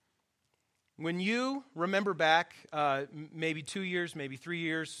When you remember back maybe 2 years, maybe 3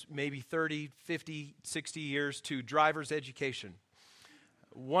 years, maybe 30, 50, 60 years to driver's education,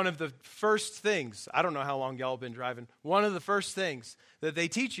 one of the first things, I don't know how long y'all have been driving, one of the first things that they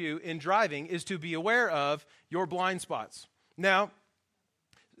teach you in driving is to be aware of your blind spots. Now,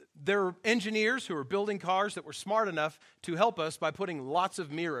 there are engineers who are building cars that were smart enough to help us by putting lots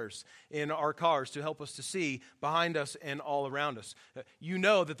of mirrors in our cars to help us to see behind us and all around us. You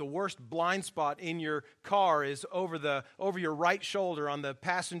know that the worst blind spot in your car is over your right shoulder on the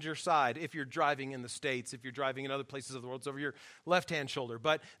passenger side if you're driving in the States. If you're driving in other places of the world, it's over your left-hand shoulder.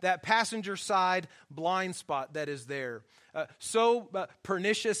 But that passenger side blind spot that is there, so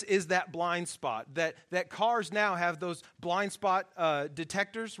pernicious is that blind spot that cars now have those blind spot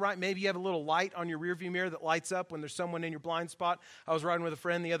detectors, right? Maybe you have a little light on your rearview mirror that lights up when there's someone in your blind spot. I was riding with a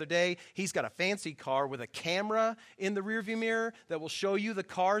friend the other day. He's got a fancy car with a camera in the rearview mirror that will show you the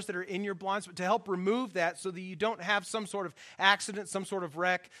cars that are in your blind spot to help remove that so that you don't have some sort of accident, some sort of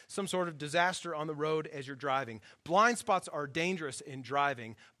wreck, some sort of disaster on the road as you're driving. Blind spots are dangerous in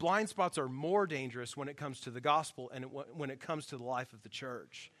driving. Blind spots are more dangerous when it comes to the gospel and when it comes to the life of the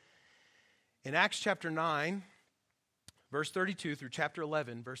church. In Acts chapter 9, verse 32 through chapter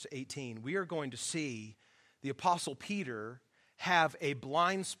 11, verse 18, we are going to see the Apostle Peter have a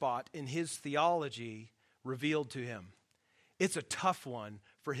blind spot in his theology revealed to him. It's a tough one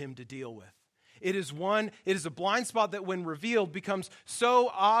for him to deal with. It is a blind spot that when revealed becomes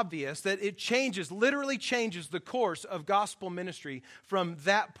so obvious that it literally changes the course of gospel ministry from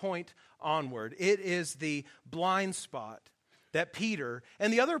that point onward. It is the blind spot that Peter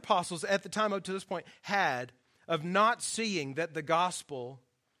and the other apostles at the time up to this point had of not seeing that the gospel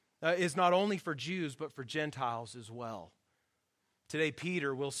is not only for Jews but for Gentiles as well. Today,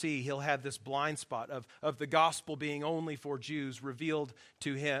 Peter, we'll see, he'll have this blind spot of the gospel being only for Jews revealed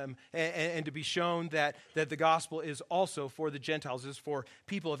to him and to be shown that the gospel is also for the Gentiles, is for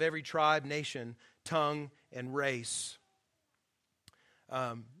people of every tribe, nation, tongue, and race.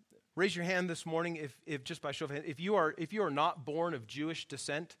 Raise your hand this morning if just by show of hands, if you are not born of Jewish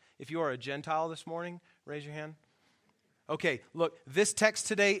descent, if you are a Gentile this morning, raise your hand. Okay, look, this text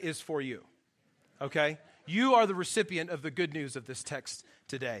today is for you, okay? You are the recipient of the good news of this text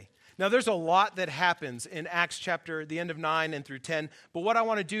today. Now, there's a lot that happens in Acts chapter, the end of 9 and through 10, but what I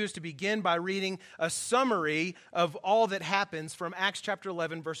want to do is to begin by reading a summary of all that happens from Acts chapter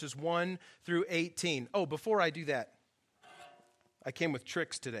 11, verses 1 through 18. Oh, before I do that, I came with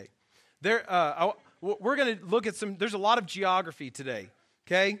tricks today. We're going to look at there's a lot of geography today,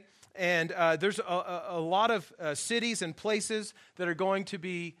 okay? And there's a lot of cities and places that are going to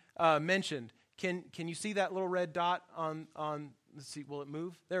be mentioned. Can you see that little red dot on, let's see, will it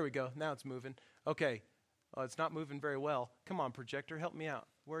move? There we go. Now it's moving. Okay. Oh, it's not moving very well. Come on, projector, help me out.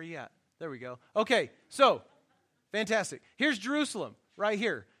 Where are you at? There we go. Okay, so, fantastic. Here's Jerusalem, right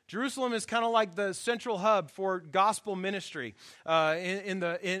here. Jerusalem is kind of like the central hub for gospel ministry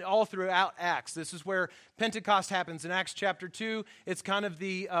in all throughout Acts. This is where Pentecost happens in Acts chapter 2. It's kind of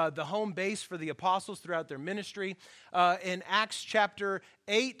the home base for the apostles throughout their ministry. In Acts chapter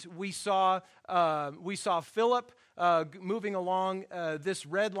 8, we saw Philip moving along this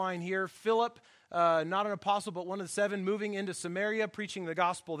red line here. Philip, not an apostle, but one of the 7, moving into Samaria, preaching the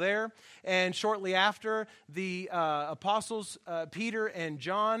gospel there. And shortly after, the apostles, Peter and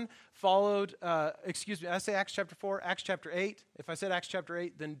John, followed, did I say Acts chapter 4? Acts chapter 8. If I said Acts chapter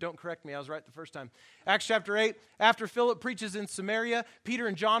 8, then don't correct me. I was right the first time. Acts chapter 8, after Philip preaches in Samaria, Peter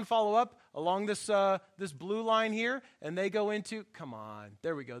and John follow up along this blue line here, and they go into,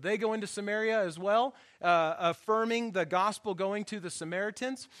 there we go. They go into Samaria as well, affirming the gospel, going to the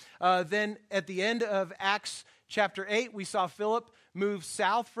Samaritans. Then at the end of Acts chapter 8, we saw Philip move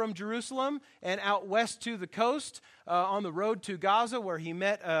south from Jerusalem and out west to the coast on the road to Gaza, where he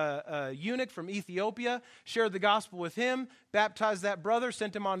met a eunuch from Ethiopia, shared the gospel with him, baptized that brother,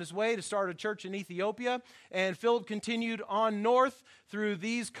 sent him on his way to start a church in Ethiopia. And Philip continued on north through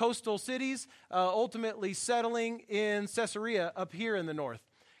these coastal cities, ultimately settling in Caesarea up here in the north.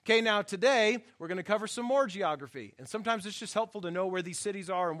 Okay, now today we're going to cover some more geography. And sometimes it's just helpful to know where these cities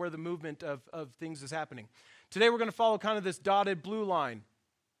are and where the movement of things is happening. Today we're going to follow kind of this dotted blue line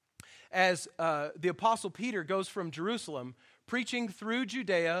as the Apostle Peter goes from Jerusalem, preaching through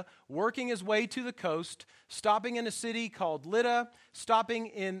Judea, working his way to the coast, stopping in a city called Lydda, stopping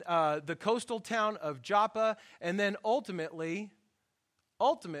in the coastal town of Joppa, and then ultimately,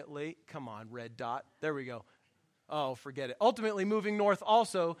 come on, red dot, there we go. Oh, forget it. Ultimately moving north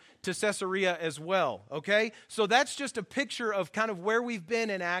also to Caesarea as well, okay? So that's just a picture of kind of where we've been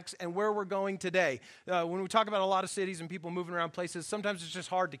in Acts and where we're going today. When we talk about a lot of cities and people moving around places, sometimes it's just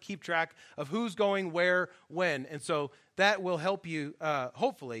hard to keep track of who's going where, when. And so that will help you,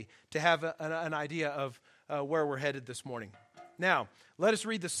 hopefully, to have an idea of where we're headed this morning. Now, let us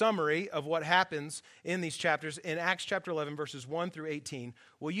read the summary of what happens in these chapters in Acts chapter 11, verses 1 through 18.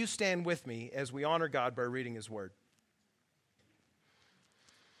 Will you stand with me as we honor God by reading His Word?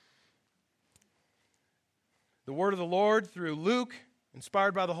 The word of the Lord through Luke,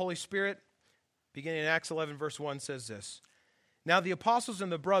 inspired by the Holy Spirit, beginning in Acts 11, verse 1, says this. Now the apostles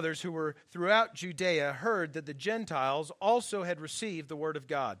and the brothers who were throughout Judea heard that the Gentiles also had received the word of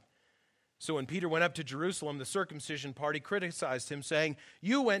God. So when Peter went up to Jerusalem, the circumcision party criticized him, saying,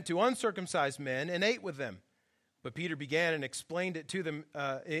 "You went to uncircumcised men and ate with them." But Peter began and explained it to them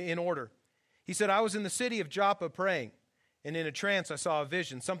in order. He said, "I was in the city of Joppa praying, and in a trance I saw a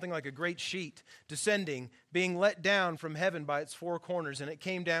vision, something like a great sheet, descending, being let down from heaven by its four corners, and it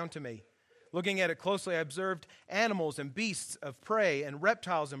came down to me. Looking at it closely, I observed animals and beasts of prey and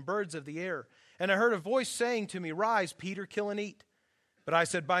reptiles and birds of the air. And I heard a voice saying to me, 'Rise, Peter, kill and eat.' But I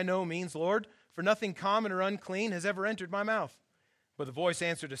said, 'By no means, Lord, for nothing common or unclean has ever entered my mouth.' But the voice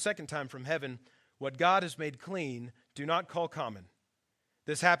answered a second time from heaven, 'What God has made clean, do not call common.'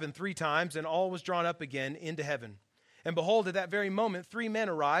 This happened 3 times, and all was drawn up again into heaven. And behold, at that very moment, 3 men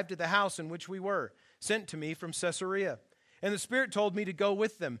arrived at the house in which we were, sent to me from Caesarea. And the Spirit told me to go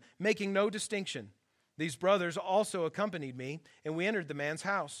with them, making no distinction. These brothers also accompanied me, and we entered the man's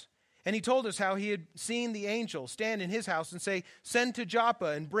house. And he told us how he had seen the angel stand in his house and say, 'Send to Joppa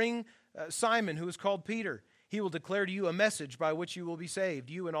and bring Simon, who is called Peter. He will declare to you a message by which you will be saved,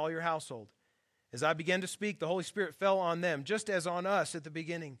 you and all your household.' As I began to speak, the Holy Spirit fell on them, just as on us at the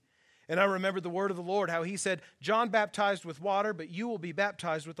beginning. And I remembered the word of the Lord, how he said, 'John baptized with water, but you will be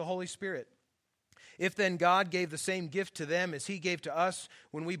baptized with the Holy Spirit.' If then God gave the same gift to them as he gave to us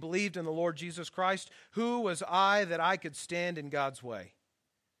when we believed in the Lord Jesus Christ, who was I that I could stand in God's way?"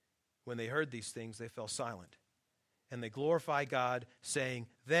 When they heard these things, they fell silent. And they glorified God, saying,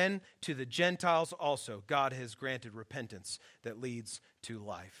 "Then to the Gentiles also God has granted repentance that leads to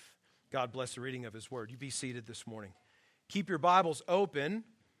life." God bless the reading of his word. You be seated this morning. Keep your Bibles open,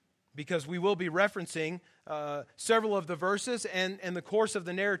 because we will be referencing several of the verses and the course of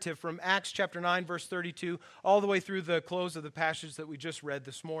the narrative from Acts chapter 9, verse 32, all the way through the close of the passage that we just read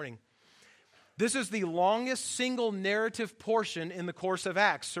this morning. This is the longest single narrative portion in the course of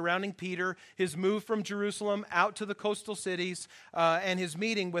Acts, surrounding Peter, his move from Jerusalem out to the coastal cities, and his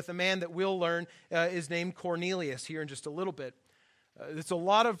meeting with a man that we'll learn is named Cornelius here in just a little bit. It's a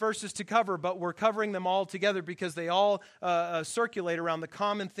lot of verses to cover, but we're covering them all together because they all circulate around the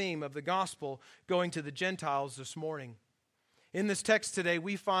common theme of the gospel going to the Gentiles this morning. In this text today,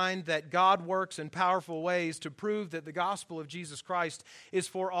 we find that God works in powerful ways to prove that the gospel of Jesus Christ is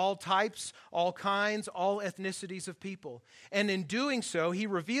for all types, all kinds, all ethnicities of people. And in doing so, he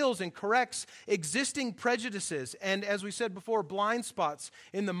reveals and corrects existing prejudices and, as we said before, blind spots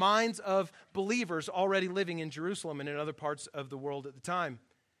in the minds of believers already living in Jerusalem and in other parts of the world at the time.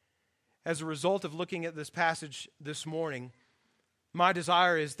 As a result of looking at this passage this morning, my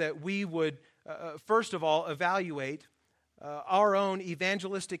desire is that we would, first of all, evaluate our own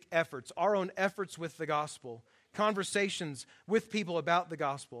evangelistic efforts, our own efforts with the gospel, conversations with people about the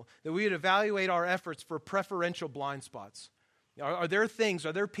gospel, that we would evaluate our efforts for preferential blind spots. Are there things,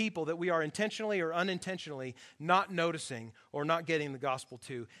 are there people that we are intentionally or unintentionally not noticing or not getting the gospel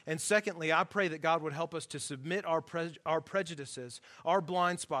to? And secondly, I pray that God would help us to submit our prejudices, our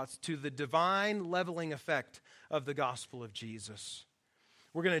blind spots, to the divine leveling effect of the gospel of Jesus.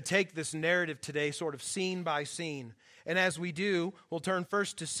 We're going to take this narrative today sort of scene by scene. And as we do, we'll turn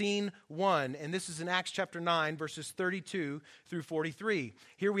first to scene 1. And this is in Acts chapter 9, verses 32 through 43.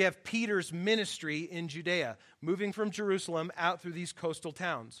 Here we have Peter's ministry in Judea, moving from Jerusalem out through these coastal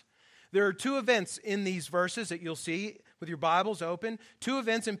towns. There are 2 events in these verses that you'll see with your Bibles open. 2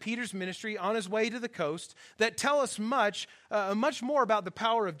 events in Peter's ministry on his way to the coast that tell us much more about the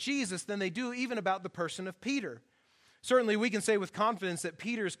power of Jesus than they do even about the person of Peter. Certainly, we can say with confidence that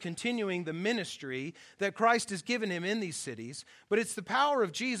Peter is continuing the ministry that Christ has given him in these cities, but it's the power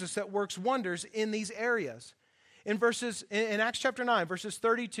of Jesus that works wonders in these areas. In Acts chapter 9, verses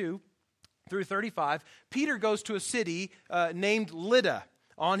 32 through 35, Peter goes to a city named Lydda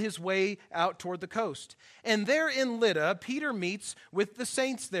on his way out toward the coast. And there in Lydda, Peter meets with the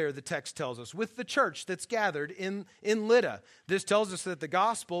saints there, the text tells us, with the church that's gathered in Lydda. This tells us that the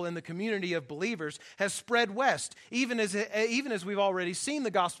gospel in the community of believers has spread west, even as we've already seen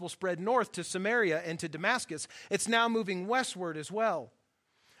the gospel spread north to Samaria and to Damascus. It's now moving westward as well.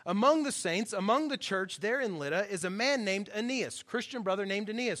 Among the saints, among the church there in Lydda, is a man named Aeneas, Christian brother named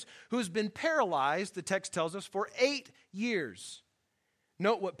Aeneas, who has been paralyzed, the text tells us, for 8 years.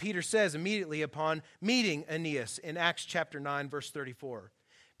 Note what Peter says immediately upon meeting Aeneas in Acts chapter 9, verse 34.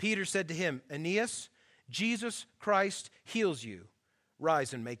 Peter said to him, Aeneas, Jesus Christ heals you.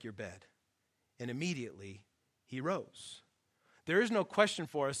 Rise and make your bed. And immediately he rose. There is no question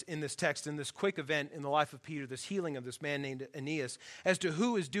for us in this text, in this quick event in the life of Peter, this healing of this man named Aeneas, as to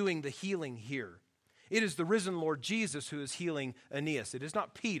who is doing the healing here. It is the risen Lord Jesus who is healing Aeneas. It is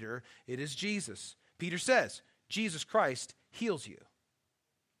not Peter, it is Jesus. Peter says, Jesus Christ heals you.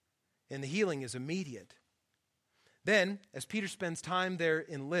 And the healing is immediate. Then, as Peter spends time there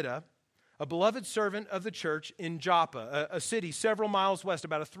in Lydda, a beloved servant of the church in Joppa, a city several miles west,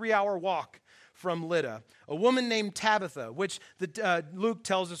 about a 3-hour walk from Lydda, a woman named Tabitha, which Luke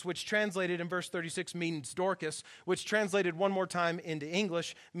tells us, which translated in verse 36 means Dorcas, which translated one more time into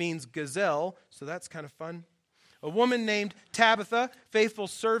English means gazelle, so that's kind of fun. A woman named Tabitha, faithful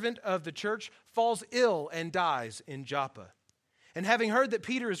servant of the church, falls ill and dies in Joppa. And having heard that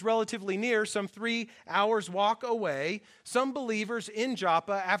Peter is relatively near, some 3 hours' walk away, some believers in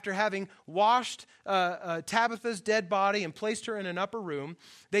Joppa, after having washed Tabitha's dead body and placed her in an upper room,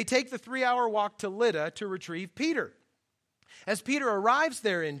 they take the 3-hour walk to Lydda to retrieve Peter. As Peter arrives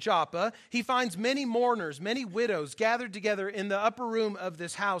there in Joppa, he finds many mourners, many widows gathered together in the upper room of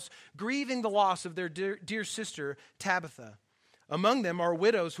this house, grieving the loss of their dear sister Tabitha. Among them are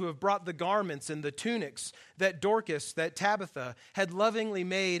widows who have brought the garments and the tunics that Dorcas, that Tabitha, had lovingly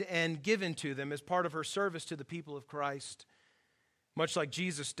made and given to them as part of her service to the people of Christ. Much like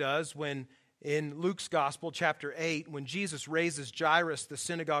Jesus does when in Luke's Gospel, chapter 8, when Jesus raises Jairus, the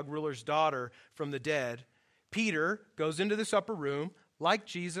synagogue ruler's daughter, from the dead, Peter goes into this upper room, like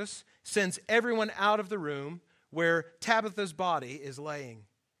Jesus, sends everyone out of the room where Tabitha's body is laying.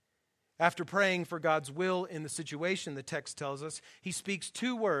 After praying for God's will in the situation, the text tells us, he speaks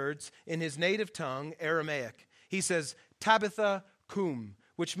 2 words in his native tongue, Aramaic. He says, Tabitha cum,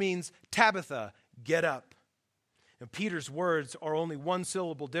 which means, Tabitha, get up. Now, Peter's words are only 1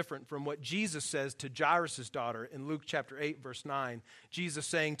 syllable different from what Jesus says to Jairus' daughter in Luke chapter 8, verse 9. Jesus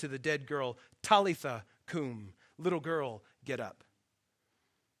saying to the dead girl, Talitha cum, little girl, get up.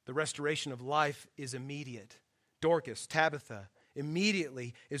 The restoration of life is immediate. Dorcas, Tabitha,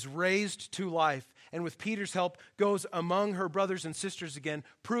 immediately is raised to life, and with Peter's help goes among her brothers and sisters again,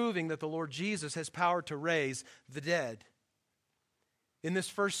 proving that the Lord Jesus has power to raise the dead. In this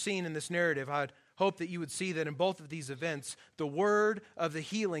first scene in this narrative, I'd hope that you would see that in both of these events, the word of the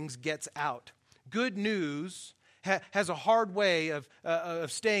healings gets out. Good news has a hard way of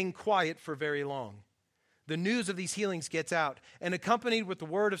staying quiet for very long. The news of these healings gets out, and accompanied with the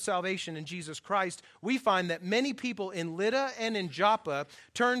word of salvation in Jesus Christ, we find that many people in Lydda and in Joppa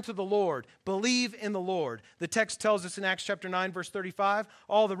turn to the Lord, believe in the Lord. The text tells us in Acts chapter 9, verse 35,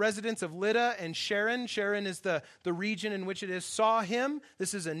 all the residents of Lydda and Sharon is the region in which it is, saw him.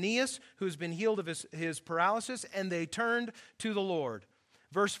 This is Aeneas, who has been healed of his paralysis, and they turned to the Lord.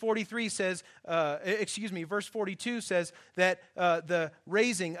 Verse 42 says that the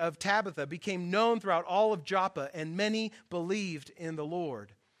raising of Tabitha became known throughout all of Joppa, and many believed in the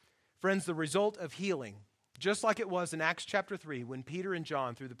Lord. Friends, the result of healing, just like it was in Acts chapter 3, when Peter and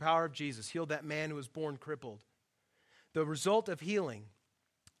John, through the power of Jesus, healed that man who was born crippled. The result of healing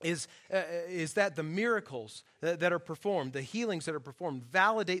is that the miracles that are performed, the healings that are performed,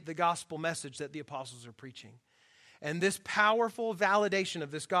 validate the gospel message that the apostles are preaching. And this powerful validation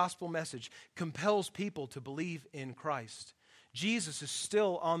of this gospel message compels people to believe in Christ. Jesus is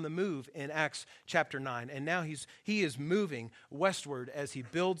still on the move in Acts chapter 9, and now he is moving westward as he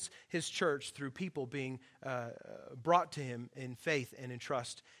builds his church through people being brought to him in faith and in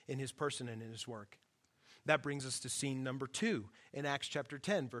trust in his person and in his work. That brings us to scene number 2 in Acts chapter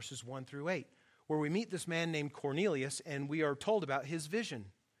 10, verses 1 through 8, where we meet this man named Cornelius, and we are told about his vision.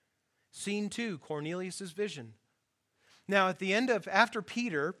 Scene 2, Cornelius' vision. Now, after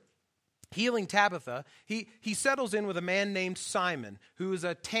Peter healing Tabitha, he settles in with a man named Simon, who is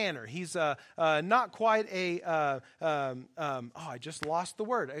a tanner. He's not quite a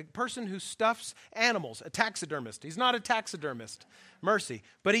person who stuffs animals, a taxidermist. He's not a taxidermist, mercy.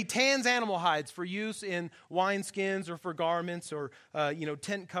 But he tans animal hides for use in wineskins or for garments or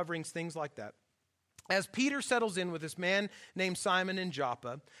tent coverings, things like that. As Peter settles in with this man named Simon in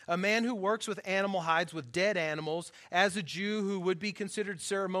Joppa, a man who works with animal hides, with dead animals, as a Jew who would be considered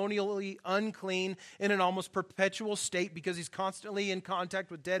ceremonially unclean in an almost perpetual state because he's constantly in contact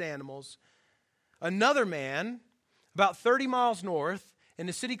with dead animals, another man, about 30 miles north, in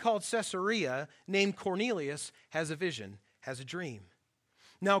a city called Caesarea, named Cornelius, has a vision, has a dream.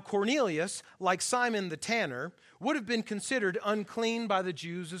 Now Cornelius, like Simon the tanner, would have been considered unclean by the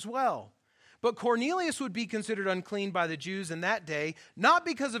Jews as well. But Cornelius would be considered unclean by the Jews in that day, not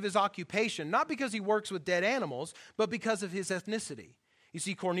because of his occupation, not because he works with dead animals, but because of his ethnicity. You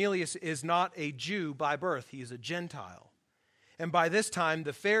see, Cornelius is not a Jew by birth. He is a Gentile. And by this time,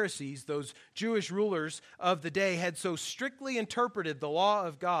 the Pharisees, those Jewish rulers of the day, had so strictly interpreted the law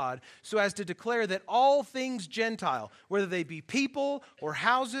of God so as to declare that all things Gentile, whether they be people or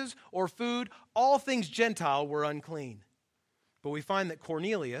houses or food, all things Gentile were unclean. But we find that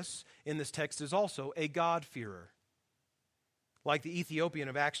Cornelius in this text is also a God-fearer. Like the Ethiopian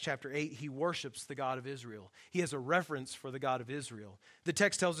of Acts chapter 8, he worships the God of Israel. He has a reverence for the God of Israel. The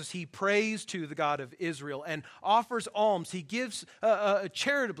text tells us he prays to the God of Israel and offers alms. He gives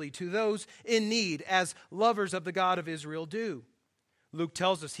charitably to those in need as lovers of the God of Israel do. Luke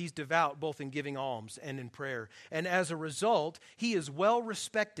tells us he's devout both in giving alms and in prayer. And as a result, he is well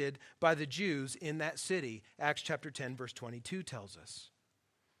respected by the Jews in that city. Acts chapter 10, verse 22 tells us.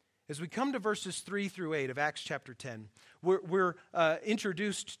 As we come to verses 3 through 8 of Acts chapter 10, we're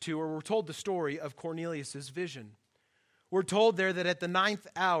introduced to, or we're told the story of Cornelius' vision. We're told there that at the 9th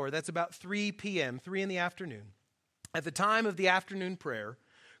hour, that's about 3 p.m., 3 in the afternoon, at the time of the afternoon prayer,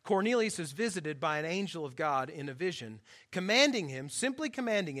 Cornelius is visited by an angel of God in a vision, simply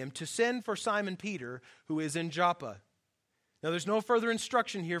commanding him to send for Simon Peter, who is in Joppa. Now, there's no further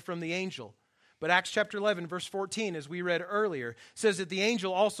instruction here from the angel, but Acts chapter 11, verse 14, as we read earlier, says that the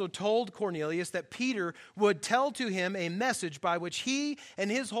angel also told Cornelius that Peter would tell to him a message by which he and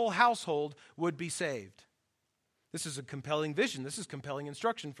his whole household would be saved. This is a compelling vision. This is compelling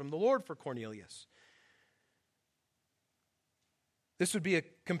instruction from the Lord for Cornelius. This being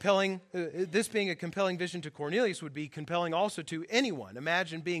a compelling vision to Cornelius would be compelling also to anyone.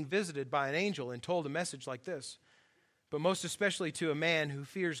 Imagine being visited by an angel and told a message like this, but most especially to a man who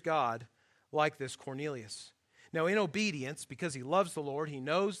fears God like this Cornelius. Now, in obedience, because he loves the Lord, he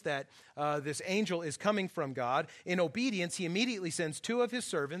knows that this angel is coming from God. In obedience, he immediately sends 2 of his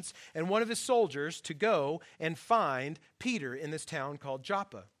servants and 1 of his soldiers to go and find Peter in this town called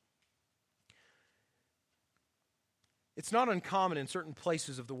Joppa. It's not uncommon in certain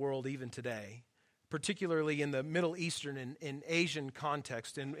places of the world even today, particularly in the Middle Eastern and in Asian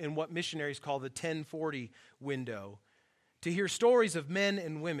context, in what missionaries call the 1040 window, to hear stories of men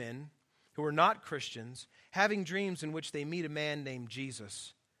and women who are not Christians having dreams in which they meet a man named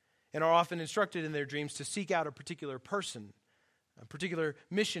Jesus and are often instructed in their dreams to seek out a particular person, a particular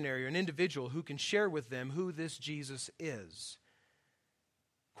missionary or an individual who can share with them who this Jesus is.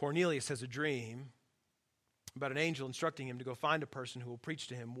 Cornelius has a dream about an angel instructing him to go find a person who will preach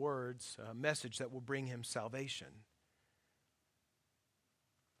to him words, a message that will bring him salvation.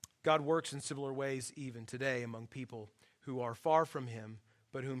 God works in similar ways even today among people who are far from him,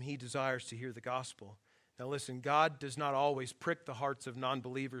 but whom he desires to hear the gospel. Now listen, God does not always prick the hearts of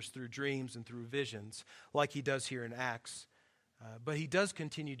non-believers through dreams and through visions like he does here in Acts, but he does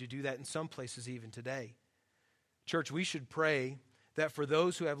continue to do that in some places even today. Church, we should pray that for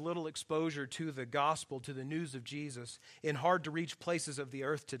those who have little exposure to the gospel, to the news of Jesus, in hard-to-reach places of the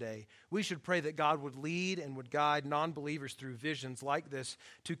earth today, we should pray that God would lead and would guide non-believers through visions like this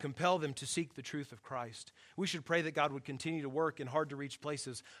to compel them to seek the truth of Christ. We should pray that God would continue to work in hard-to-reach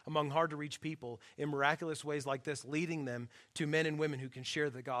places among hard-to-reach people in miraculous ways like this, leading them to men and women who can share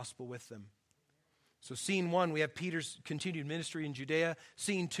the gospel with them. So scene 1, we have Peter's continued ministry in Judea.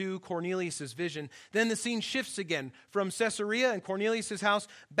 Scene 2, Cornelius' vision. Then the scene shifts again from Caesarea and Cornelius' house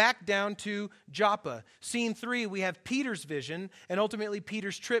back down to Joppa. Scene 3, we have Peter's vision and ultimately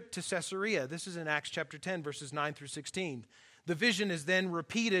Peter's trip to Caesarea. This is in Acts chapter 10, verses 9 through 16. The vision is then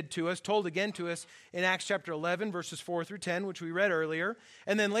repeated to us, told again to us in Acts chapter 11, verses 4 through 10, which we read earlier.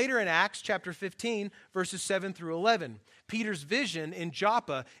 And then later in Acts chapter 15, verses 7 through 11. Peter's vision in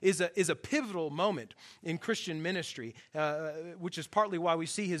Joppa is a pivotal moment in Christian ministry, which is partly why we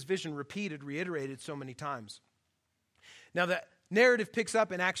see his vision reiterated so many times. Now the narrative picks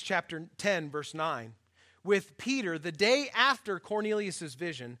up in Acts chapter 10, verse 9, with Peter, the day after Cornelius'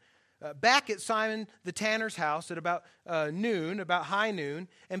 vision, back at Simon the tanner's house at about noon, about high noon,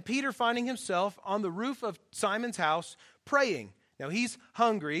 and Peter finding himself on the roof of Simon's house praying. Now, he's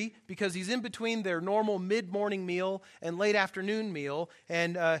hungry because he's in between their normal mid-morning meal and late afternoon meal,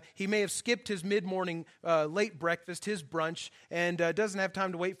 and he may have skipped his mid-morning late breakfast, his brunch, and doesn't have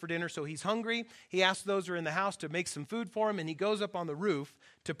time to wait for dinner, so he's hungry. He asks those who are in the house to make some food for him, and he goes up on the roof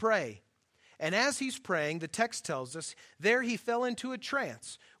to pray. And as he's praying, the text tells us, there he fell into a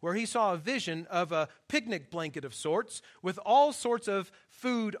trance where he saw a vision of a picnic blanket of sorts with all sorts of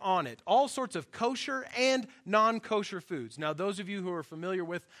food on it, all sorts of kosher and non-kosher foods. Now, those of you who are familiar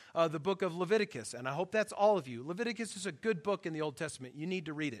with the book of Leviticus, and I hope that's all of you, Leviticus is a good book in the Old Testament. You need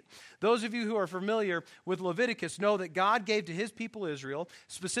to read it. Those of you who are familiar with Leviticus know that God gave to his people Israel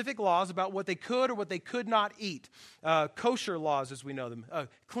specific laws about what they could or what they could not eat. Kosher laws, as we know them,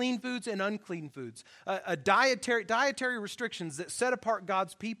 clean foods and unclean foods, dietary restrictions that set apart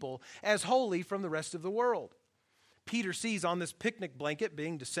God's people as holy from the rest of the world. Peter sees on this picnic blanket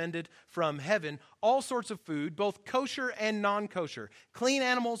being descended from heaven all sorts of food, both kosher and non-kosher, clean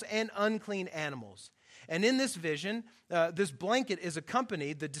animals and unclean animals. And in this vision, this blanket is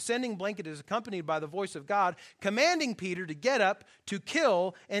accompanied, the descending blanket is accompanied by the voice of God commanding Peter to get up, to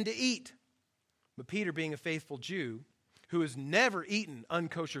kill, and to eat. But Peter, being a faithful Jew who has never eaten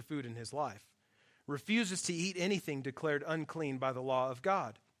unkosher food in his life, refuses to eat anything declared unclean by the law of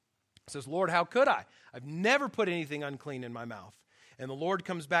God. He says, Lord, how could I? I've never put anything unclean in my mouth. And the Lord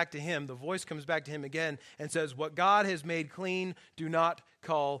comes back to him, the voice comes back to him again and says, what God has made clean, do not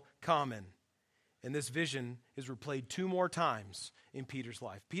call common. And this vision is replayed 2 more times in Peter's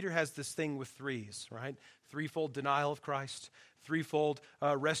life. Peter has this thing with threes, right? Threefold denial of Christ, threefold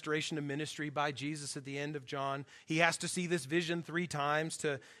restoration of ministry by Jesus at the end of John. He has to see this vision 3 times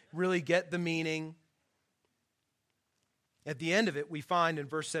to really get the meaning. At the end of it, we find in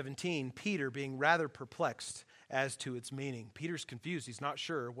verse 17, Peter being rather perplexed as to its meaning. Peter's confused. He's not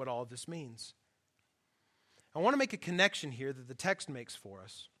sure what all of this means. I want to make a connection here that the text makes for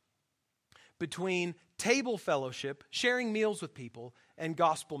us between table fellowship, sharing meals with people, and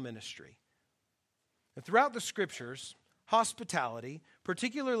gospel ministry. And throughout the scriptures, hospitality,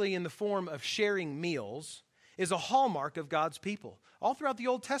 particularly in the form of sharing meals, is a hallmark of God's people. All throughout the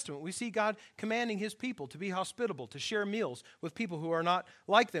Old Testament, we see God commanding his people to be hospitable, to share meals with people who are not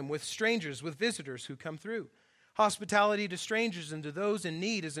like them, with strangers, with visitors who come through. Hospitality to strangers and to those in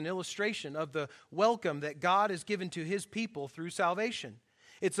need is an illustration of the welcome that God has given to his people through salvation.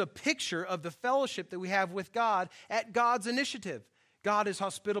 It's a picture of the fellowship that we have with God at God's initiative. God is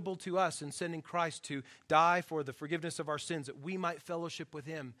hospitable to us in sending Christ to die for the forgiveness of our sins that we might fellowship with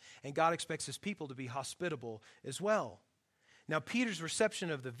him. And God expects his people to be hospitable as well. Now, Peter's reception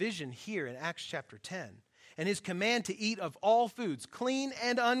of the vision here in Acts chapter 10 and his command to eat of all foods, clean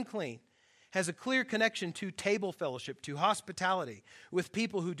and unclean, has a clear connection to table fellowship, to hospitality with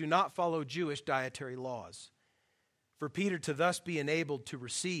people who do not follow Jewish dietary laws. For Peter to thus be enabled to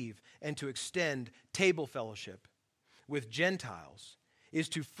receive and to extend table fellowship with Gentiles is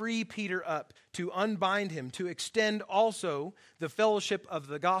to free Peter up, to unbind him, to extend also the fellowship of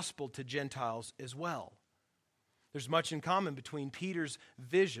the gospel to Gentiles as well. There's much in common between Peter's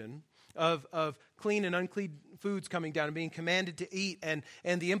vision of clean and unclean foods coming down and being commanded to eat, and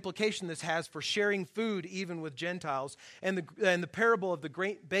the implication this has for sharing food even with Gentiles, and the parable of the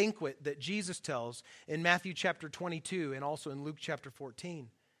great banquet that Jesus tells in Matthew chapter 22 and also in Luke chapter 14.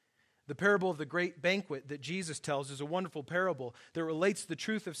 The parable of the great banquet that Jesus tells is a wonderful parable that relates the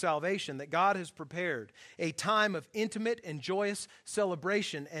truth of salvation, that God has prepared a time of intimate and joyous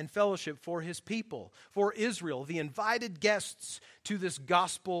celebration and fellowship for his people, for Israel, the invited guests to this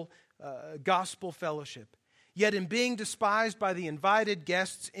gospel fellowship. Yet in being despised by the invited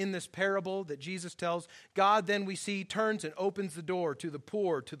guests in this parable that Jesus tells, God then we see turns and opens the door to the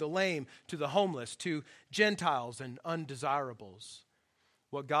poor, to the lame, to the homeless, to Gentiles and undesirables.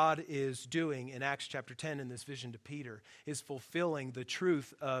 What God is doing in Acts chapter 10 in this vision to Peter is fulfilling the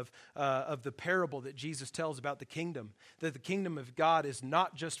truth of the parable that Jesus tells about the kingdom. That the kingdom of God is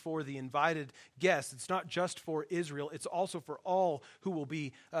not just for the invited guests. It's not just for Israel. It's also for all who will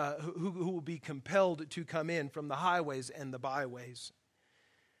be compelled to come in from the highways and the byways.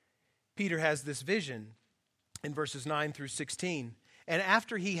 Peter has this vision in verses 9 through 16. And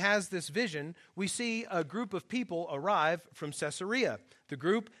after he has this vision, we see a group of people arrive from Caesarea, the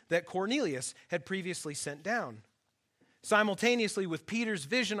group that Cornelius had previously sent down. Simultaneously with Peter's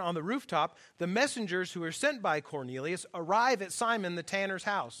vision on the rooftop, the messengers who are sent by Cornelius arrive at Simon the tanner's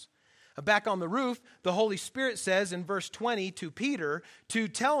house. Back on the roof, the Holy Spirit says in verse 20 to Peter to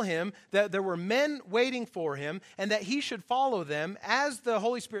tell him that there were men waiting for him and that he should follow them, as the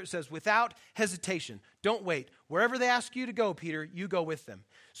Holy Spirit says, without hesitation. Don't wait. Wherever they ask you to go, Peter, you go with them.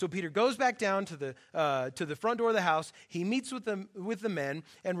 So Peter goes back down to the front door of the house. He meets with the men,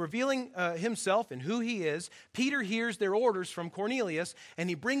 and revealing himself and who he is, Peter hears their orders from Cornelius, and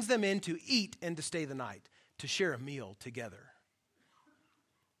he brings them in to eat and to stay the night, to share a meal together.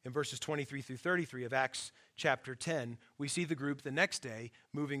 In verses 23 through 33 of Acts chapter 10, we see the group the next day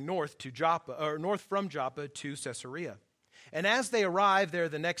moving north from Joppa to Caesarea. And as they arrive there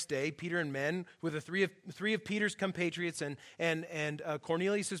the next day, Peter and men, with the three of Peter's compatriots and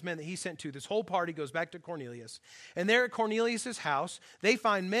Cornelius' men that he sent to, this whole party goes back to Cornelius. And there at Cornelius' house, they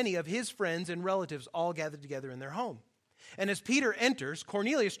find many of his friends and relatives all gathered together in their home. And as Peter enters,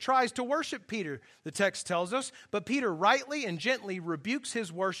 Cornelius tries to worship Peter, the text tells us, but Peter rightly and gently rebukes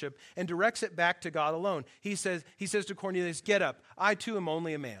his worship and directs it back to God alone. He says to Cornelius, "Get up, I too am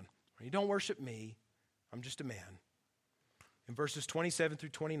only a man. You don't worship me, I'm just a man." In verses 27 through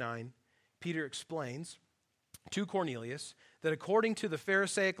 29, Peter explains to Cornelius that according to the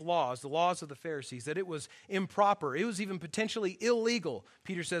Pharisaic laws, the laws of the Pharisees, that it was improper, it was even potentially illegal,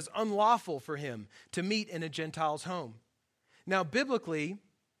 Peter says unlawful for him to meet in a Gentile's home. Now, biblically,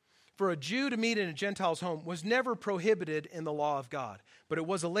 for a Jew to meet in a Gentile's home was never prohibited in the law of God, but it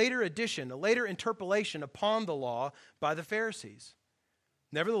was a later addition, a later interpolation upon the law by the Pharisees.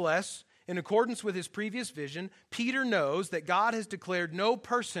 Nevertheless, in accordance with his previous vision, Peter knows that God has declared no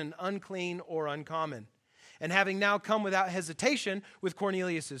person unclean or uncommon. And having now come without hesitation with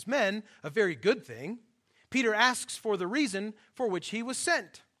Cornelius' men, a very good thing, Peter asks for the reason for which he was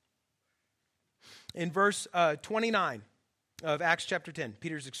sent. In verse 29 of Acts chapter 10,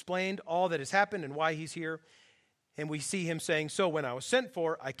 Peter's explained all that has happened and why he's here. And we see him saying, "So when I was sent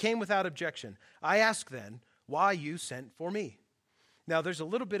for, I came without objection. I ask then, why you sent for me?" Now, there's a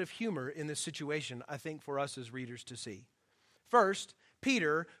little bit of humor in this situation, I think, for us as readers to see. First,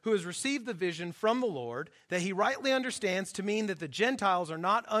 Peter, who has received the vision from the Lord, that he rightly understands to mean that the Gentiles are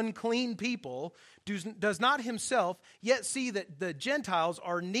not unclean people, does not himself yet see that the Gentiles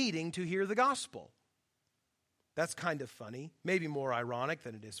are needing to hear the gospel. That's kind of funny, maybe more ironic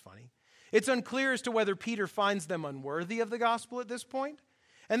than it is funny. It's unclear as to whether Peter finds them unworthy of the gospel at this point.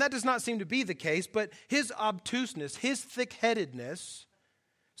 And that does not seem to be the case, but his obtuseness, his thick-headedness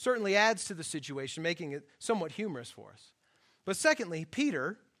certainly adds to the situation, making it somewhat humorous for us. But secondly,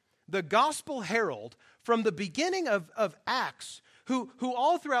 Peter, the gospel herald from the beginning of Acts, who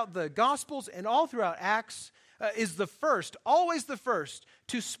all throughout the Gospels and all throughout Acts is the first, always the first,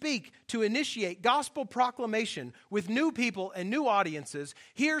 to speak, to initiate gospel proclamation with new people and new audiences,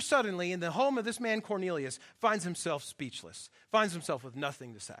 here suddenly in the home of this man Cornelius finds himself speechless, finds himself with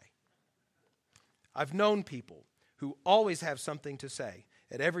nothing to say. I've known people who always have something to say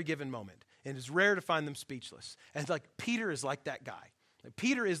at every given moment, and it's rare to find them speechless. And Peter is like that guy.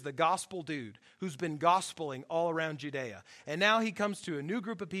 Peter is the gospel dude who's been gospeling all around Judea. And now he comes to a new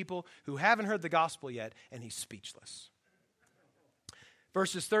group of people who haven't heard the gospel yet, and he's speechless.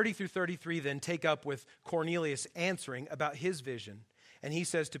 Verses 30 through 33 then take up with Cornelius answering about his vision. And he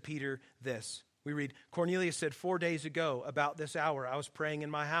says to Peter this. We read, "Cornelius said, 4 days ago, about this hour, I was praying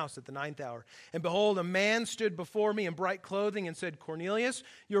in my house at the 9th hour. And behold, a man stood before me in bright clothing and said, 'Cornelius,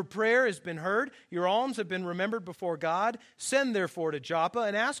 your prayer has been heard. Your alms have been remembered before God. Send therefore to Joppa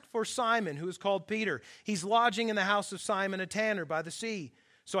and ask for Simon, who is called Peter. He's lodging in the house of Simon, a tanner by the sea.'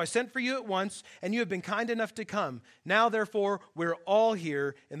 So I sent for you at once, and you have been kind enough to come. Now, therefore, we're all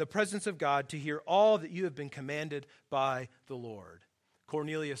here in the presence of God to hear all that you have been commanded by the Lord."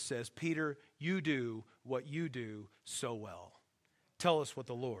 Cornelius says, "Peter, you do what you do so well. Tell us what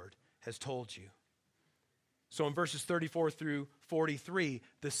the Lord has told you." So in verses 34 through 43,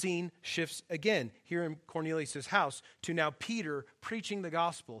 the scene shifts again here in Cornelius' house to now Peter preaching the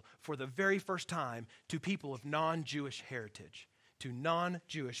gospel for the very first time to people of non-Jewish heritage, to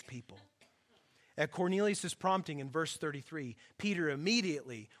non-Jewish people. At Cornelius' prompting in verse 33, Peter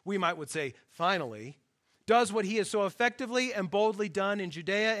immediately, we would say finally, does what he has so effectively and boldly done in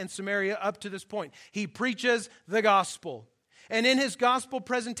Judea and Samaria up to this point. He preaches the gospel. And in his gospel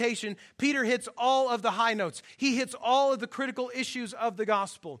presentation, Peter hits all of the high notes. He hits all of the critical issues of the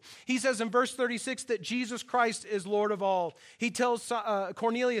gospel. He says in verse 36 that Jesus Christ is Lord of all. He tells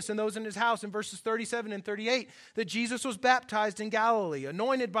Cornelius and those in his house in verses 37 and 38 that Jesus was baptized in Galilee,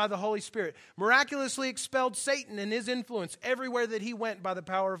 anointed by the Holy Spirit, miraculously expelled Satan and his influence everywhere that he went by the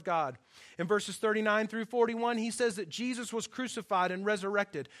power of God. In verses 39 through 41, he says that Jesus was crucified and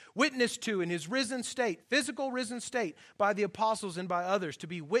resurrected, witnessed to in his risen state, physical risen state, by the apostles and by others to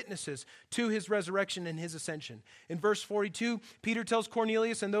be witnesses to his resurrection and his ascension. In verse 42, Peter tells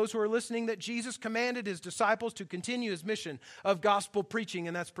Cornelius and those who are listening that Jesus commanded his disciples to continue his mission of gospel preaching,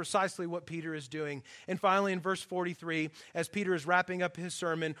 and that's precisely what Peter is doing. And finally, in verse 43, as Peter is wrapping up his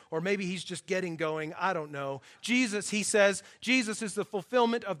sermon, or maybe he's just getting going, I don't know, he says, Jesus is the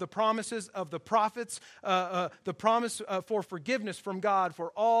fulfillment of the promises of the prophets, the promise for forgiveness from God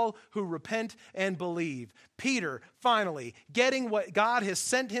for all who repent and believe. Peter, finally, getting what God has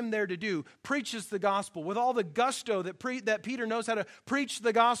sent him there to do, preaches the gospel with all the gusto that Peter knows how to preach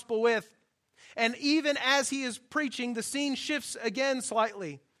the gospel with. And even as he is preaching, the scene shifts again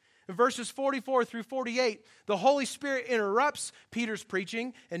slightly. In verses 44 through 48, the Holy Spirit interrupts Peter's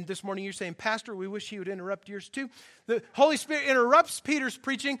preaching. And this morning you're saying, Pastor, we wish he would interrupt yours too. The Holy Spirit interrupts Peter's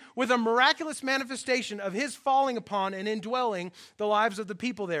preaching with a miraculous manifestation of his falling upon and indwelling the lives of the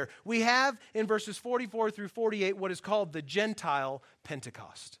people there. We have in verses 44 through 48 what is called the Gentile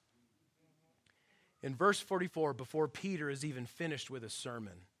Pentecost. In verse 44, before Peter is even finished with his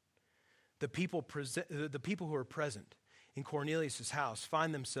sermon, the people who are present in Cornelius' house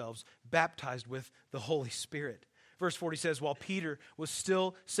find themselves baptized with the Holy Spirit. Verse 40 says, while Peter was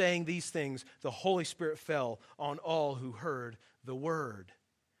still saying these things, the Holy Spirit fell on all who heard the word.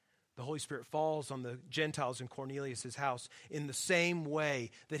 The Holy Spirit falls on the Gentiles in Cornelius' house in the same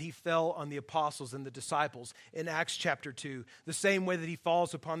way that he fell on the apostles and the disciples in Acts chapter 2, the same way that he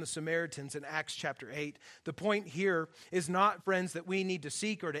falls upon the Samaritans in Acts chapter 8. The point here is not, friends, that we need to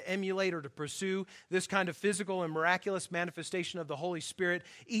seek or to emulate or to pursue this kind of physical and miraculous manifestation of the Holy Spirit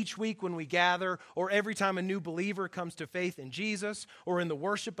each week when we gather or every time a new believer comes to faith in Jesus or in the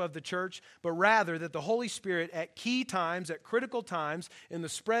worship of the church, but rather that the Holy Spirit at key times, at critical times in the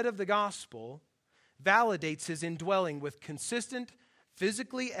spread of the gospel validates his indwelling with consistent,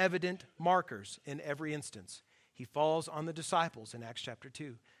 physically evident markers in every instance. He falls on the disciples in Acts chapter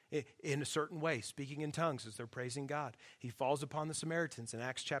 2 in a certain way, speaking in tongues as they're praising God. He falls upon the Samaritans in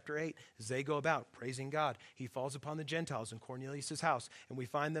Acts chapter 8 as they go about praising God. He falls upon the Gentiles in Cornelius' house, and we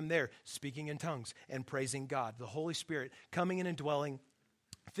find them there speaking in tongues and praising God. The Holy Spirit coming in and dwelling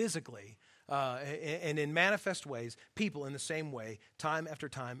physically and in manifest ways, people in the same way, time after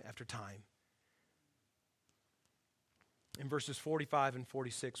time after time. In verses 45 and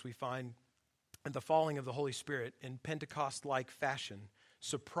 46, we find the falling of the Holy Spirit in Pentecost-like fashion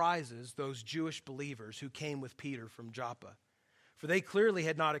surprises those Jewish believers who came with Peter from Joppa. For they clearly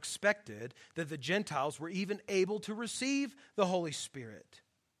had not expected that the Gentiles were even able to receive the Holy Spirit.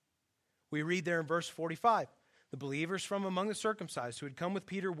 We read there in verse 45, the believers from among the circumcised who had come with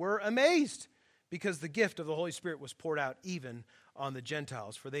Peter were amazed because the gift of the Holy Spirit was poured out even on the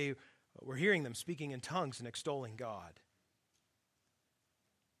Gentiles, for they were hearing them speaking in tongues and extolling God.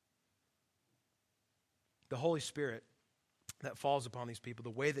 The Holy Spirit that falls upon these people, the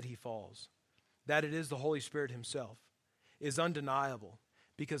way that he falls, that it is the Holy Spirit himself, is undeniable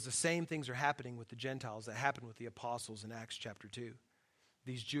because the same things are happening with the Gentiles that happened with the apostles in Acts chapter 2.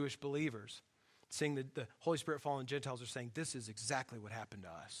 These Jewish believers, seeing the Holy Spirit fall on Gentiles, are saying, this is exactly what happened to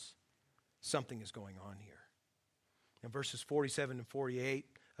us. Something is going on here. In verses 47 and 48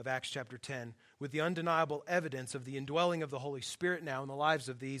 of Acts chapter 10, with the undeniable evidence of the indwelling of the Holy Spirit now in the lives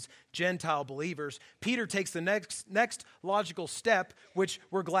of these Gentile believers, Peter takes the next logical step, which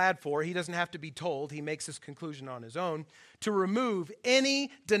we're glad for. He doesn't have to be told. He makes this conclusion on his own, to remove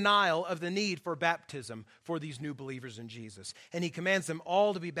any denial of the need for baptism for these new believers in Jesus. And he commands them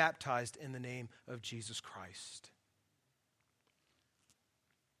all to be baptized in the name of Jesus Christ.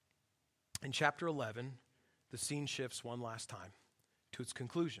 In chapter 11, the scene shifts one last time to its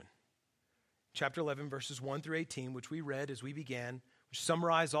conclusion. Chapter 11, verses 1 through 18, which we read as we began, which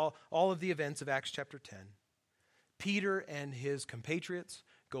summarize all of the events of Acts chapter 10. Peter and his compatriots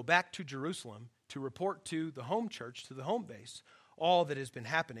go back to Jerusalem to report to the home church, to the home base, all that has been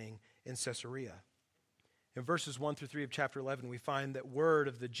happening in Caesarea. In verses 1 through 3 of chapter 11, we find that word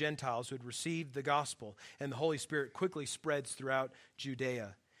of the Gentiles who had received the gospel and the Holy Spirit quickly spreads throughout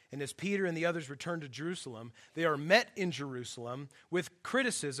Judea. And as Peter and the others return to Jerusalem, they are met in Jerusalem with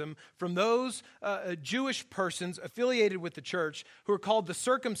criticism from those Jewish persons affiliated with the church who are called the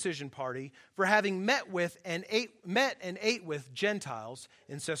circumcision party for having met and ate with Gentiles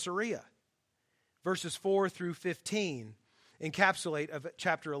in Caesarea. Verses 4 through 15 of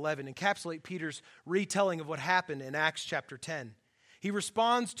chapter 11 encapsulate Peter's retelling of what happened in Acts chapter 10. He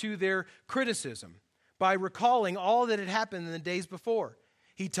responds to their criticism by recalling all that had happened in the days before.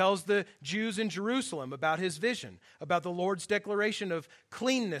 He tells the Jews in Jerusalem about his vision, about the Lord's declaration of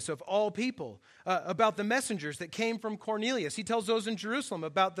cleanness of all people, about the messengers that came from Cornelius. He tells those in Jerusalem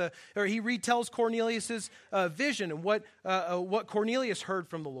he retells Cornelius's vision and what Cornelius heard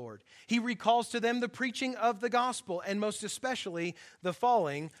from the Lord. He recalls to them the preaching of the gospel and most especially the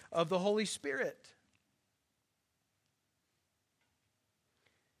falling of the Holy Spirit.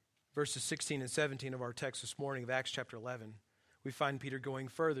 Verses 16 and 17 of our text this morning of Acts chapter 11. We find Peter going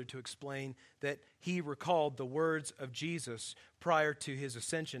further to explain that he recalled the words of Jesus prior to his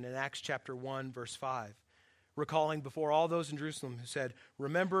ascension in Acts chapter 1, verse 5. Recalling before all those in Jerusalem who said,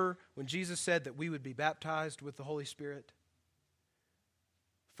 remember when Jesus said that we would be baptized with the Holy Spirit?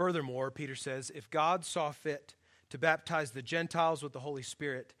 Furthermore, Peter says, if God saw fit to baptize the Gentiles with the Holy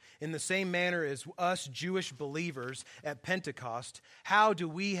Spirit in the same manner as us Jewish believers at Pentecost, how do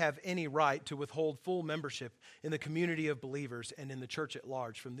we have any right to withhold full membership in the community of believers and in the church at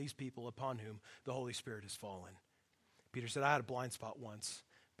large from these people upon whom the Holy Spirit has fallen? Peter said, I had a blind spot once,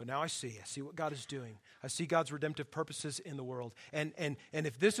 but now I see what God is doing. I see God's redemptive purposes in the world. And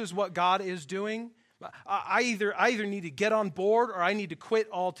if this is what God is doing, I either need to get on board or I need to quit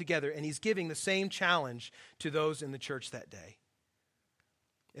altogether. And he's giving the same challenge to those in the church that day.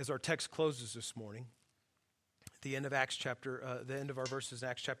 As our text closes this morning, at the end of the end of our verses in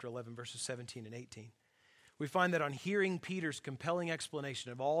Acts chapter 11, verses 17 and 18, we find that on hearing Peter's compelling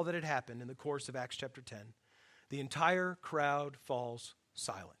explanation of all that had happened in the course of Acts chapter 10, the entire crowd falls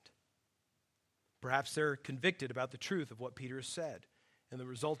silent. Perhaps they're convicted about the truth of what Peter has said and the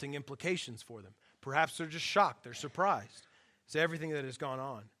resulting implications for them. Perhaps they're just shocked, they're surprised. It's everything that has gone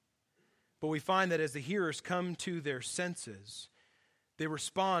on. But we find that as the hearers come to their senses, they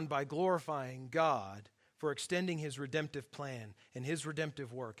respond by glorifying God for extending his redemptive plan and his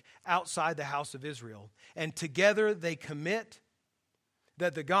redemptive work outside the house of Israel. And together they commit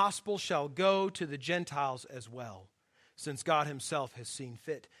that the gospel shall go to the Gentiles as well, since God himself has seen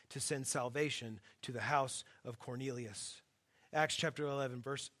fit to send salvation to the house of Cornelius. Acts chapter 11,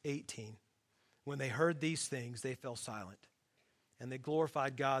 verse 18. When they heard these things, they fell silent, and they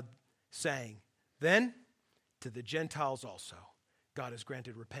glorified God, saying, then to the Gentiles also, God has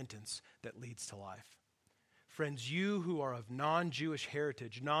granted repentance that leads to life. Friends, you who are of non-Jewish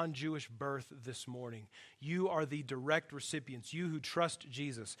heritage, non-Jewish birth this morning, you are the direct recipients, you who trust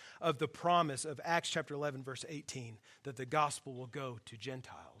Jesus, of the promise of Acts chapter 11, verse 18, that the gospel will go to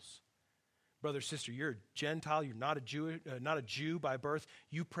Gentiles. Brother, sister, you're a Gentile, you're not a Jew by birth.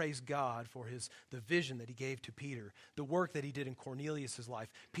 You praise God for the vision that he gave to Peter, the work that he did in Cornelius'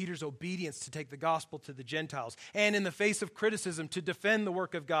 life, Peter's obedience to take the gospel to the Gentiles, and in the face of criticism to defend the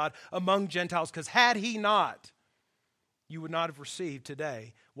work of God among Gentiles, because had he not, you would not have received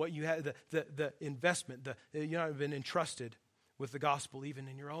today what you had, the investment, you have been entrusted with the gospel even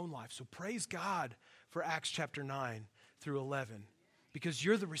in your own life. So praise God for Acts chapter 9 through 11. Because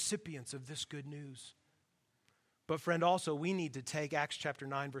you're the recipients of this good news. But friend, also we need to take Acts chapter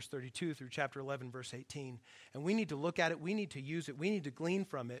 9 verse 32 through chapter 11 verse 18, and we need to look at it, we need to use it, we need to glean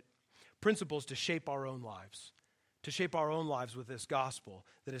from it principles to shape our own lives. To shape our own lives with this gospel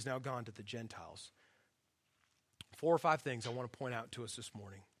that has now gone to the Gentiles. 4 or 5 things I want to point out to us this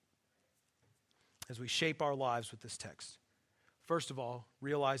morning as we shape our lives with this text. First of all,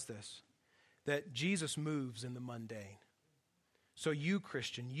 realize this, that Jesus moves in the mundane. So you,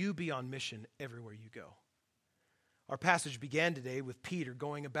 Christian, you be on mission everywhere you go. Our passage began today with Peter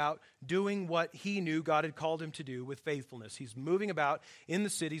going about doing what he knew God had called him to do with faithfulness. He's moving about in the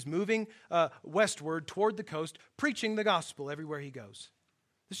cities, moving westward toward the coast, preaching the gospel everywhere he goes.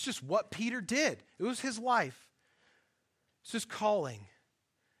 This is just what Peter did. It was his life. It's his calling.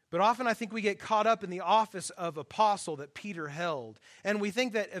 But often I think we get caught up in the office of apostle that Peter held. And we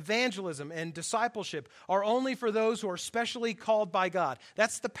think that evangelism and discipleship are only for those who are specially called by God.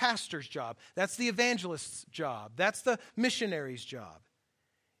 That's the pastor's job. That's the evangelist's job. That's the missionary's job.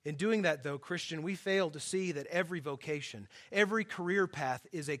 In doing that, though, Christian, we fail to see that every vocation, every career path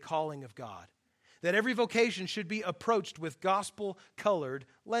is a calling of God. That every vocation should be approached with gospel-colored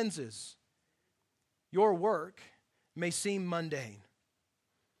lenses. Your work may seem mundane,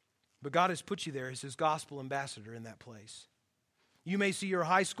 but God has put you there as his gospel ambassador in that place. You may see your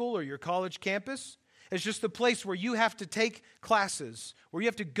high school or your college campus as just the place where you have to take classes, where you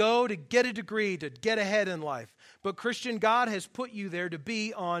have to go to get a degree, to get ahead in life. But Christian, God has put you there to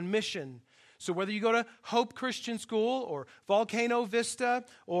be on mission. So whether you go to Hope Christian School or Volcano Vista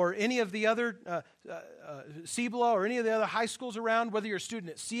or any of the other, Cibola or any of the other high schools around, whether you're a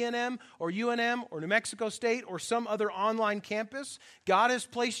student at CNM or UNM or New Mexico State or some other online campus, God has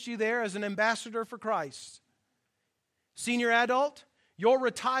placed you there as an ambassador for Christ. Senior adult, Your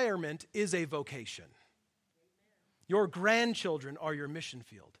retirement is a vocation. Your grandchildren are your mission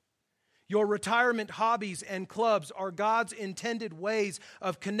field. Your retirement hobbies and clubs are God's intended ways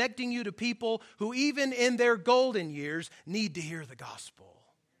of connecting you to people who, even in their golden years, need to hear the gospel.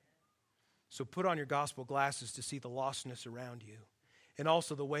 So put on your gospel glasses to see the lostness around you, and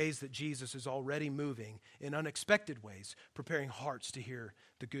also the ways that Jesus is already moving in unexpected ways, preparing hearts to hear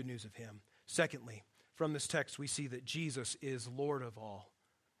the good news of him. Secondly, from this text, we see that Jesus is Lord of all.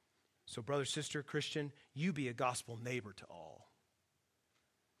 So brother, sister, Christian, you be a gospel neighbor to all.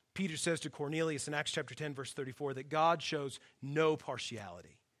 Peter says to Cornelius in Acts chapter 10, verse 34, that God shows no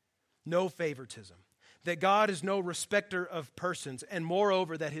partiality, no favoritism, that God is no respecter of persons, and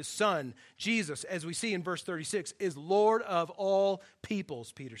moreover that his Son, Jesus, as we see in verse 36, is Lord of all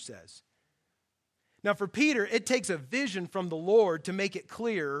peoples, Peter says. Now for Peter, it takes a vision from the Lord to make it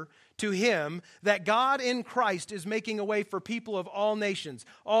clear to him that God in Christ is making a way for people of all nations,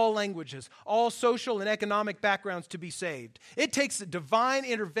 all languages, all social and economic backgrounds to be saved. It takes a divine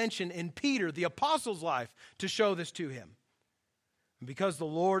intervention in Peter, the apostle's life, to show this to him. And because the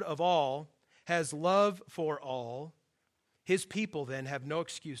Lord of all has love for all, his people then have no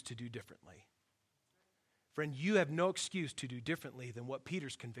excuse to do differently. Friend, you have no excuse to do differently than what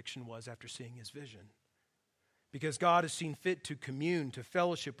Peter's conviction was after seeing his vision. Because God has seen fit to commune, to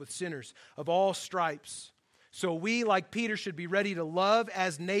fellowship with sinners of all stripes. So we, like Peter, should be ready to love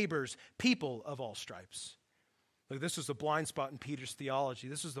as neighbors, people of all stripes. Look, this was the blind spot in Peter's theology.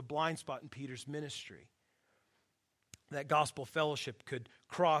 This was the blind spot in Peter's ministry. That gospel fellowship could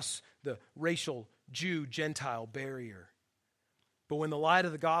cross the racial Jew-Gentile barrier. But when the light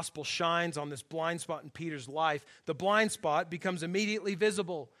of the gospel shines on this blind spot in Peter's life, the blind spot becomes immediately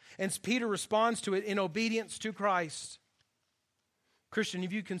visible. And Peter responds to it in obedience to Christ. Christian,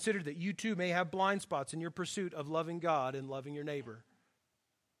 have you considered that you too may have blind spots in your pursuit of loving God and loving your neighbor?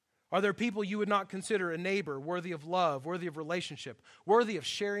 Are there people you would not consider a neighbor worthy of love, worthy of relationship, worthy of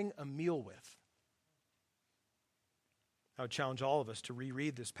sharing a meal with? I would challenge all of us to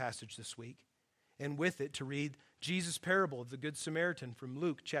reread this passage this week, and with it to read Jesus' parable of the Good Samaritan from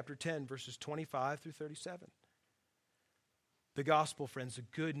Luke chapter 10, verses 25 through 37. The gospel, friends, the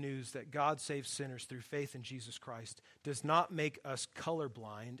good news that God saves sinners through faith in Jesus Christ, does not make us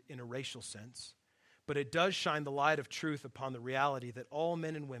colorblind in a racial sense, but it does shine the light of truth upon the reality that all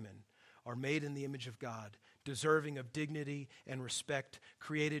men and women are made in the image of God, deserving of dignity and respect,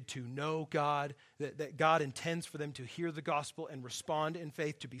 created to know God, that God intends for them to hear the gospel and respond in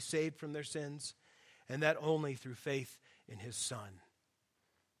faith to be saved from their sins, and that only through faith in his Son.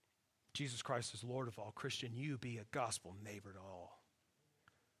 Jesus Christ is Lord of all. Christian, you be a gospel neighbor to all.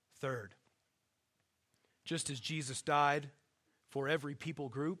 Third, just as Jesus died for every people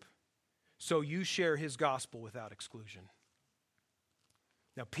group, so you share his gospel without exclusion.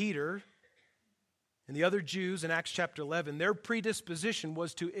 Now, Peter and the other Jews in Acts chapter 11, their predisposition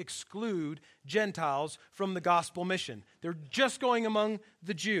was to exclude Gentiles from the gospel mission. They're just going among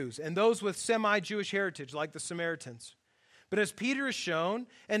the Jews and those with semi-Jewish heritage like the Samaritans. But as Peter has shown,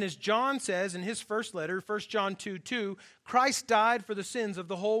 and as John says in his first letter, 1 John 2:2, Christ died for the sins of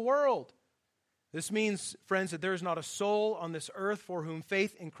the whole world. This means, friends, that there is not a soul on this earth for whom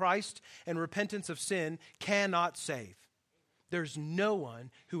faith in Christ and repentance of sin cannot save. There's no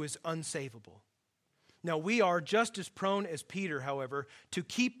one who is unsavable. Now, we are just as prone as Peter, however, to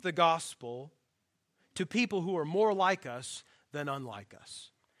keep the gospel to people who are more like us than unlike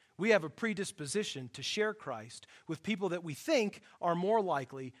us. We have a predisposition to share Christ with people that we think are more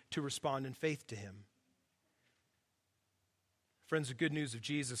likely to respond in faith to him. Friends, the good news of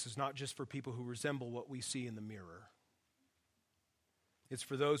Jesus is not just for people who resemble what we see in the mirror. It's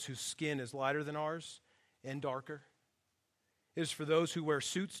for those whose skin is lighter than ours and darker. It is for those who wear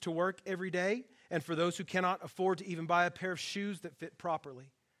suits to work every day, and for those who cannot afford to even buy a pair of shoes that fit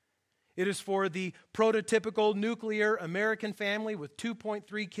properly. It is for the prototypical nuclear American family with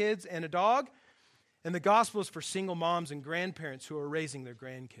 2.3 kids and a dog. And the gospel is for single moms and grandparents who are raising their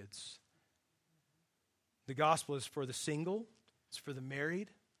grandkids. The gospel is for the single. It's for the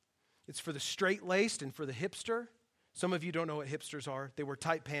married. It's for the straight-laced and for the hipster. Some of you don't know what hipsters are. They wear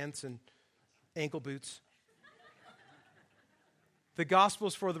tight pants and ankle boots. The gospel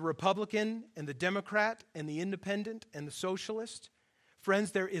is for the Republican and the Democrat and the independent and the socialist.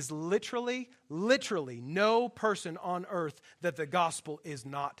 Friends, there is literally no person on earth that the gospel is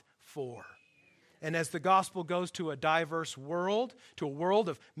not for. And as the gospel goes to a diverse world, to a world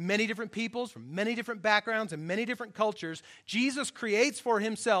of many different peoples from many different backgrounds and many different cultures, Jesus creates for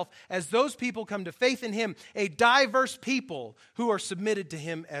himself, as those people come to faith in him, a diverse people who are submitted to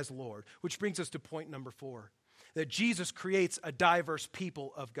him as Lord. Which brings us to point number 4. that Jesus creates a diverse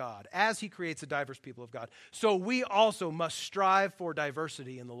people of God. As he creates a diverse people of God, so we also must strive for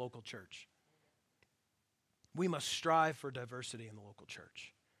diversity in the local church. We must strive for diversity in the local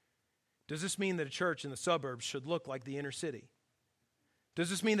church. Does this mean that a church in the suburbs should look like the inner city? Does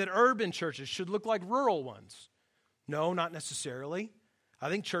this mean that urban churches should look like rural ones? No, not necessarily. I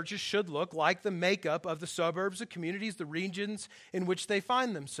think churches should look like the makeup of the suburbs, the communities, the regions in which they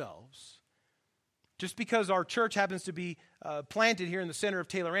find themselves. Just because our church happens to be planted here in the center of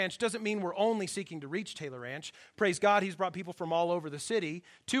Taylor Ranch doesn't mean we're only seeking to reach Taylor Ranch. Praise God, he's brought people from all over the city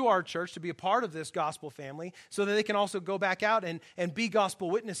to our church to be a part of this gospel family so that they can also go back out and be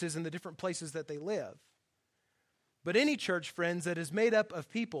gospel witnesses in the different places that they live. But any church, friends, that is made up of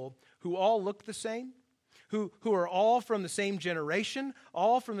people who all look the same, who are all from the same generation,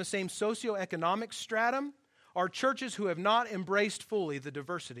 all from the same socioeconomic stratum, are churches who have not embraced fully the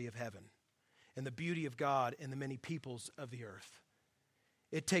diversity of heaven and the beauty of God and the many peoples of the earth.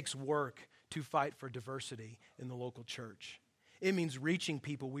 It takes work to fight for diversity in the local church. It means reaching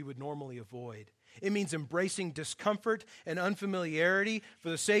people we would normally avoid. It means embracing discomfort and unfamiliarity for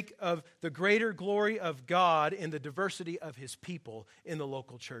the sake of the greater glory of God in the diversity of his people in the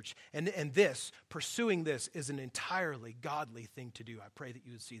local church. And this, pursuing this, is an entirely godly thing to do. I pray that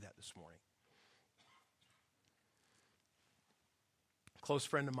you would see that this morning. A close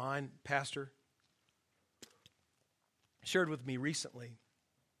friend of mine, pastor, shared with me recently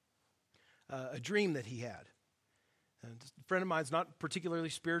a dream that he had. And a friend of mine's not a particularly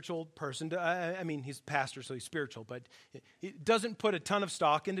spiritual person. I mean, he's a pastor, so he's spiritual, but he doesn't put a ton of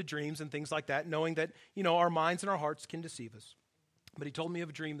stock into dreams and things like that, knowing that, our minds and our hearts can deceive us. But he told me of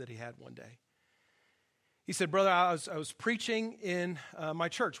a dream that he had one day. He said, brother, I was preaching in my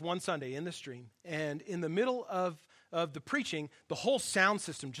church one Sunday in this dream, and in the middle of the preaching, the whole sound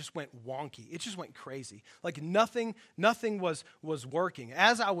system just went wonky. It just went crazy. Like nothing was working.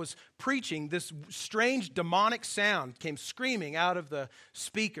 As I was preaching, this strange demonic sound came screaming out of the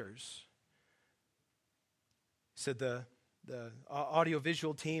speakers. He said the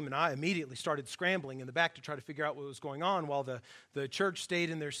audiovisual team and I immediately started scrambling in the back to try to figure out what was going on while the church stayed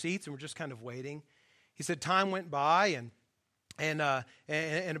in their seats and were just kind of waiting. He said time went by and about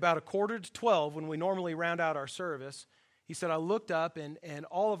 11:45, when we normally round out our service, he said, I looked up and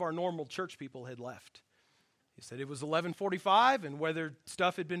all of our normal church people had left. He said it was 11:45, and whether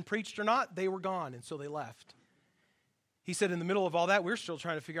stuff had been preached or not, they were gone, and so they left. He said in the middle of all that, we're still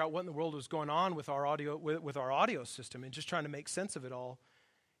trying to figure out what in the world was going on with our audio system and just trying to make sense of it all.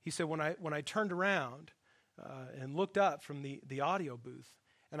 He said when I turned around and looked up from the audio booth,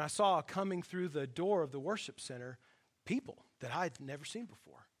 and I saw coming through the door of the worship center people that I'd never seen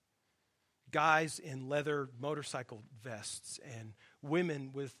before. Guys in leather motorcycle vests and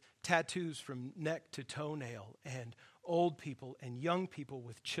women with tattoos from neck to toenail and old people and young people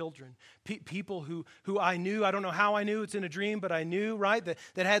with children. People who I knew, I don't know how I knew, it's in a dream, but I knew, right,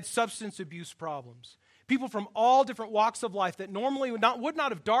 that had substance abuse problems. People from all different walks of life that normally would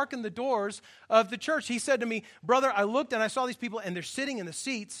not have darkened the doors of the church. He said to me, brother, I looked and I saw these people and they're sitting in the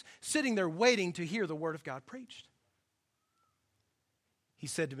seats, sitting there waiting to hear the word of God preached. He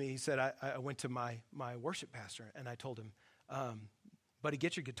said to me, I went to my worship pastor and I told him, buddy,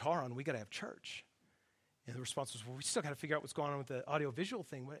 get your guitar on, we got to have church. And the response was, well, we still got to figure out what's going on with the audiovisual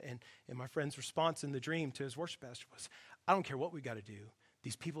thing. And my friend's response in the dream to his worship pastor was, I don't care what we got to do.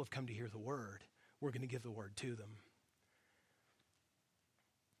 These people have come to hear the word. We're going to give the word to them.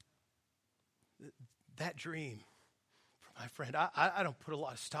 That dream, for my friend, I don't put a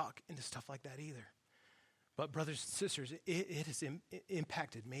lot of stock into stuff like that either. But brothers and sisters, it has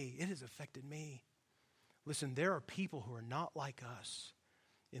impacted me. It has affected me. Listen, there are people who are not like us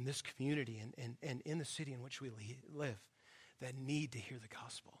in this community and in the city in which we live that need to hear the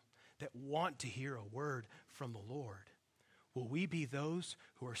gospel, that want to hear a word from the Lord. Will we be those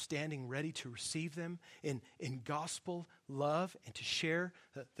who are standing ready to receive them in gospel love and to share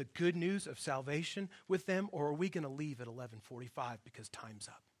the good news of salvation with them, or are we going to leave at 11:45 because time's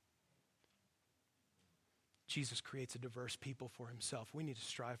up? Jesus creates a diverse people for himself. We need to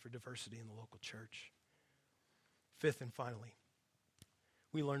strive for diversity in the local church. Fifth and finally,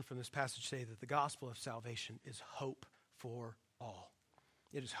 we learn from this passage today that the gospel of salvation is hope for all.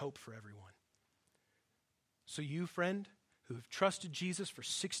 It is hope for everyone. So you, friend, who have trusted Jesus for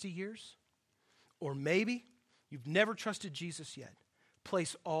 60 years, or maybe you've never trusted Jesus yet,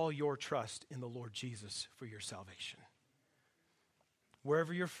 place all your trust in the Lord Jesus for your salvation.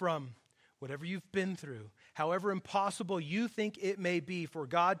 Wherever you're from, whatever you've been through, however impossible you think it may be for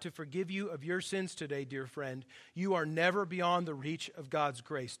God to forgive you of your sins today, dear friend, you are never beyond the reach of God's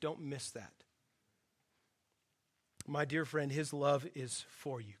grace. Don't miss that. My dear friend, his love is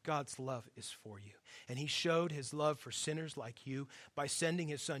for you. God's love is for you. And he showed his love for sinners like you by sending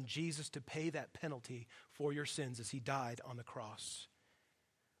his son Jesus to pay that penalty for your sins as he died on the cross.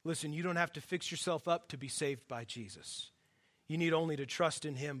 Listen, you don't have to fix yourself up to be saved by Jesus. You need only to trust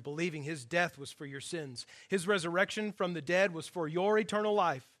in him, believing his death was for your sins. His resurrection from the dead was for your eternal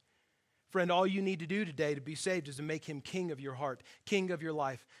life. Friend, all you need to do today to be saved is to make him king of your heart, king of your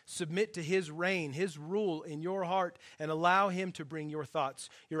life. Submit to his reign, his rule in your heart, and allow him to bring your thoughts,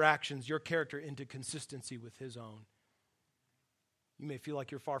 your actions, your character into consistency with his own. You may feel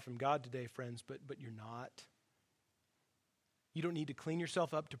like you're far from God today, friends, but you're not. You don't need to clean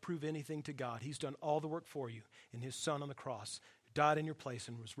yourself up to prove anything to God. He's done all the work for you in his son on the cross, who died in your place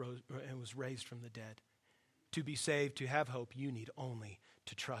and was raised from the dead. To be saved, to have hope, you need only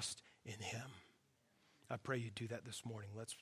to trust in him. I pray you do that this morning. Let's